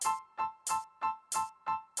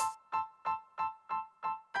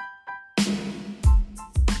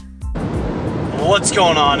What's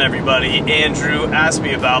going on, everybody? Andrew asked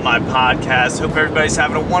me about my podcast. Hope everybody's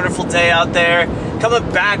having a wonderful day out there.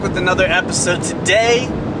 Coming back with another episode today,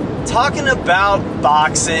 talking about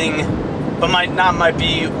boxing, but might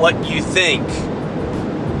be what you think.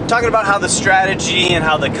 Talking about how the strategy and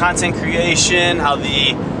how the content creation, how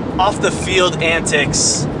the off-the-field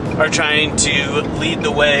antics are trying to lead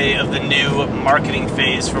the way of the new marketing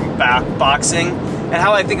phase from boxing, and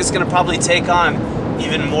how I think it's going to probably take on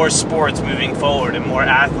even more sports moving forward and more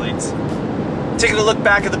athletes. Taking a look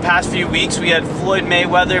back at the past few weeks, we had Floyd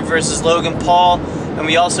Mayweather versus Logan Paul, and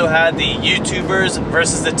we also had the YouTubers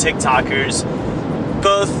versus the TikTokers,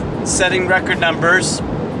 both setting record numbers,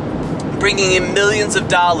 bringing in millions of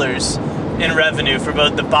dollars in revenue for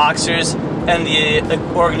both the boxers and the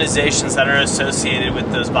organizations that are associated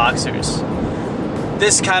with those boxers.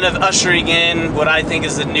 This kind of ushering in what I think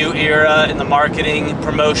is a new era in the marketing,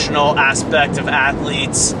 promotional aspect of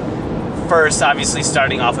athletes. First, obviously,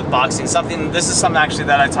 starting off with boxing. This is something actually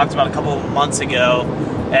that I talked about a couple of months ago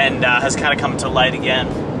and has kind of come to light again.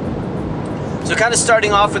 So kind of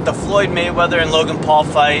starting off with the Floyd Mayweather and Logan Paul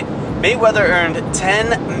fight, Mayweather earned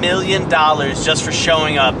 $10 million just for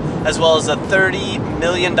showing up, as well as $30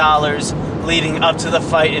 million leading up to the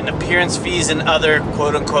fight in appearance fees and other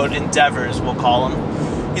quote-unquote endeavors, we'll call them.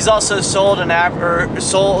 He's also he's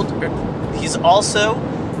also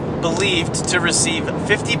believed to receive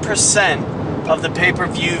 50% of the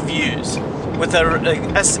pay-per-view views, with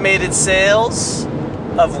an estimated sales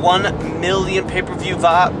of 1 million pay-per-view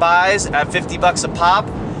buys at $50 a pop.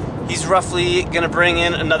 He's roughly going to bring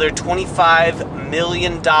in another $25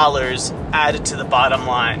 million added to the bottom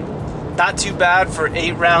line. Not too bad for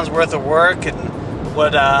 8 rounds worth of work, and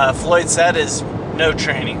what Floyd said is no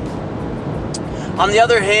training. On the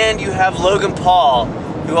other hand, you have Logan Paul,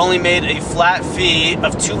 who only made a flat fee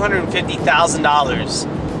of $250,000,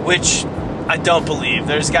 which I don't believe.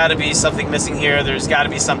 There's got to be something missing here. There's got to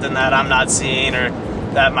be something that I'm not seeing or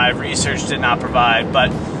that my research did not provide.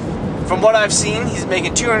 But from what I've seen, he's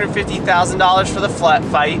making $250,000 for the flat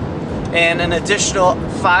fight and an additional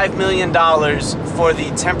 $5 million for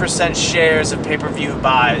the 10% shares of pay-per-view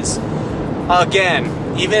buys.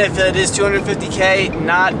 Again, even if it is $250K,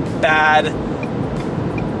 not bad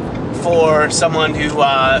for someone who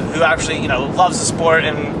actually loves the sport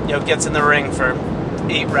and gets in the ring for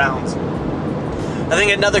 8 rounds. I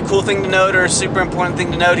think another cool thing to note, or a super important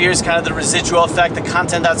thing to note here, is kind of the residual effect, the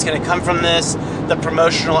content that's going to come from this, the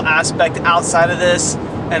promotional aspect outside of this,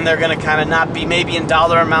 and they're going to kind of not be maybe in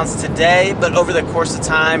dollar amounts today, but over the course of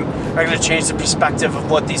time are going to change the perspective of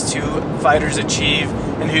what these two fighters achieve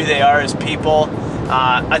and who they are as people.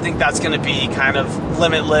 I think that's going to be kind of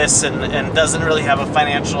limitless and doesn't really have a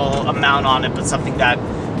financial amount on it, but something that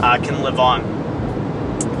can live on.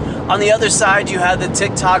 On the other side, you had the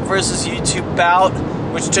TikTok versus YouTube bout,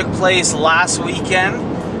 which took place last weekend.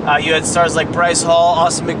 You had stars like Bryce Hall,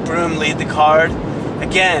 Austin McBroom lead the card.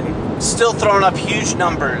 Again, still throwing up huge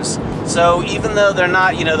numbers. So even though they're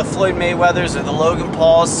not, the Floyd Mayweathers or the Logan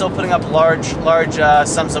Pauls, still putting up large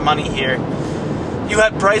sums of money here. You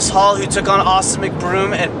had Bryce Hall, who took on Austin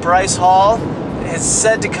McBroom, and Bryce Hall is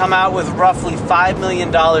said to come out with roughly $5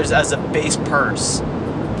 million as a base purse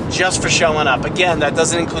just for showing up. Again, that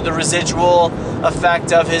doesn't include the residual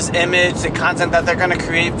effect of his image, the content that they're going to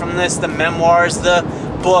create from this, the memoirs, the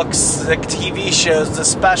books, the TV shows, the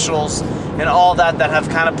specials, and all that have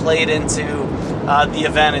kind of played into the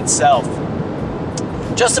event itself.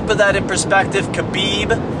 Just to put that in perspective,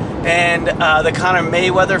 Khabib and the Conor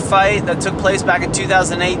Mayweather fight that took place back in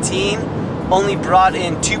 2018 only brought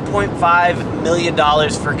in $2.5 million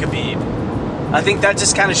for Khabib. I think that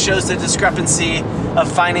just kind of shows the discrepancy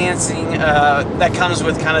of financing that comes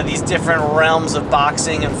with kind of these different realms of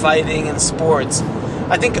boxing and fighting and sports.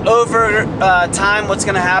 I think over time, what's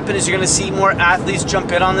going to happen is you're going to see more athletes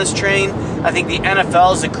jump in on this train. I think the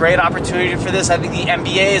NFL is a great opportunity for this. I think the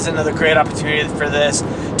NBA is another great opportunity for this,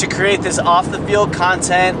 to create this off-the-field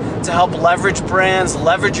content, to help leverage brands,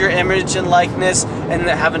 leverage your image and likeness, and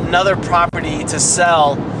have another property to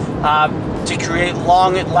sell to create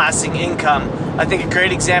long-lasting income. I think a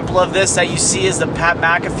great example of this that you see is the Pat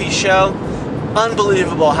McAfee show.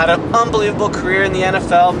 Unbelievable, had an unbelievable career in the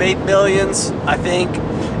NFL, made millions, I think,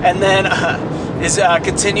 and then is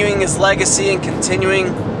continuing his legacy and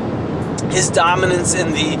continuing his dominance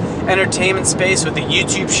in the entertainment space with the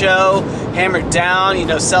YouTube show, Hammered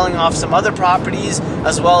Down, selling off some other properties,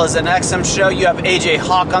 as well as an XM show. You have AJ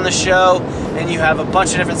Hawk on the show, and you have a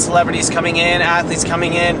bunch of different celebrities coming in, athletes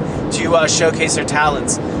coming in to showcase their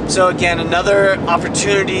talents. So again, another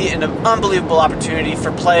opportunity, and an unbelievable opportunity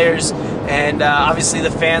for players and obviously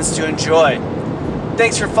the fans to enjoy.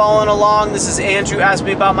 Thanks for following along. This is Andrew. Ask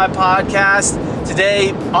me about my podcast.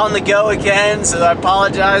 Today on the go again, so I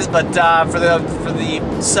apologize, but for the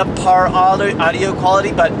subpar audio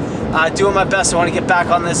quality, but doing my best. I want to get back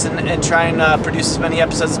on this and try and produce as many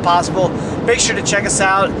episodes as possible. Make sure to check us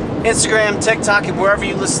out, Instagram, TikTok, and wherever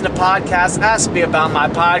you listen to podcasts. Ask me about my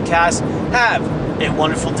podcast. Have a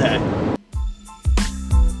wonderful day.